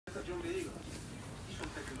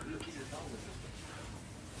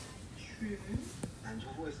And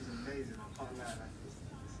your voice is amazing. I can't lie. Like,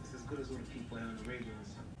 it's as good as all the people on the radio and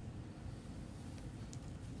stuff.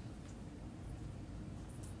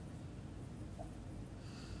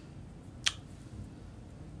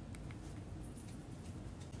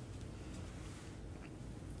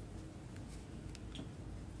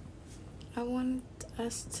 I wanted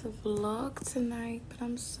us to vlog tonight, but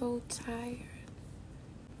I'm so tired.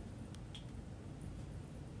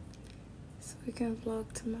 So we can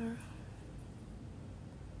vlog tomorrow.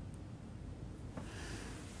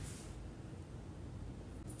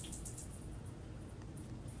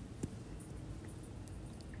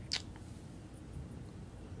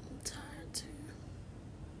 I'm tired too.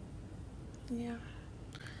 Yeah.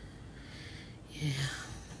 Yeah.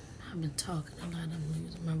 I've been talking a lot. I'm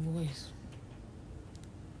losing my voice.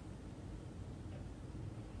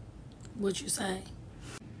 What you say?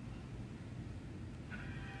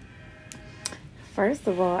 First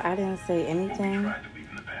of all, I didn't say anything.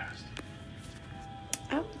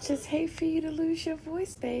 I would just hate for you to lose your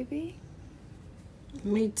voice, baby.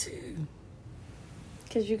 Me too.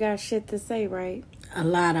 Because you got shit to say, right? A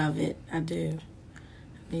lot of it, I do.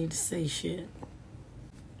 I need to say shit.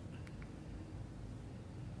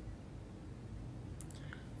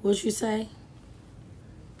 What you say?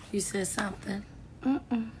 You said something?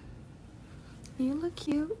 You look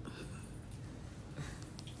cute.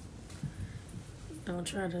 Don't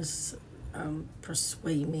try to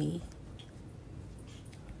persuade me.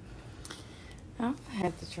 I'll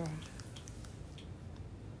have to try.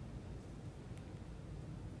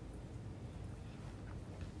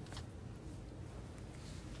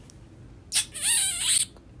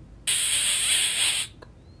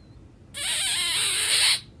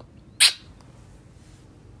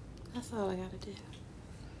 That's all I gotta do.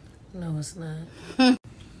 No, it's not.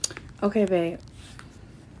 Okay, babe.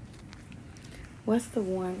 What's the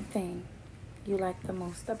one thing you like the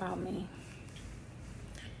most about me?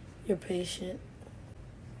 You're patient.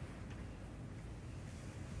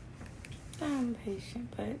 I'm patient,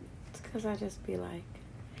 but it's because I just be like,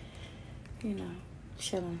 you know,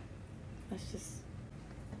 chilling. Let's just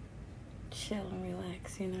chill and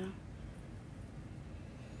relax, you know?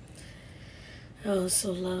 I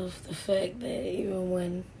also love the fact that even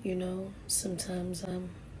when, you know, sometimes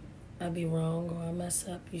I be wrong or I mess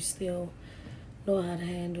up, you still know how to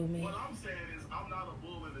handle me. What I'm saying is I'm not a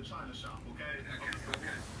bull in the china shop, okay?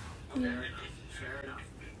 Yeah. Fair enough.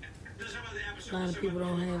 A lot of people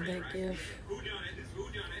don't have that gift.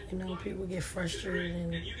 You know, people get frustrated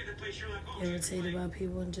and irritated by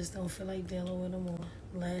people and just don't feel like dealing with them or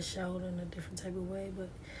lash out in a different type of way, but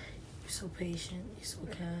you're so patient, you're so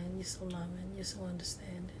kind, you're so loving, you're so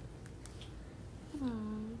understanding. Oh,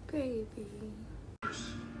 baby.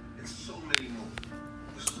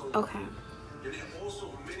 Okay.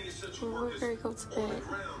 Well, we're gonna go to bed.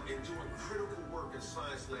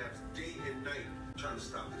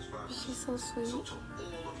 She's so sweet. So to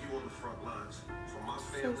all of you on the front lines, from my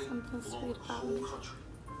Say family, something sweet along the about whole me. country,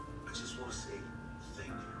 I just want to say thank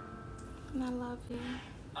you. And I love you.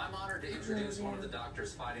 I'm honored to introduce one of the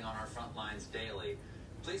doctors fighting on our front lines daily.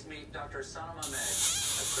 Please meet Dr. Sanam Ahmed,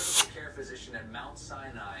 a critical care physician at Mount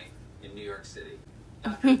Sinai in New York City.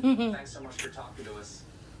 Doctor, thanks so much for talking to us.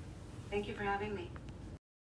 Thank you for having me.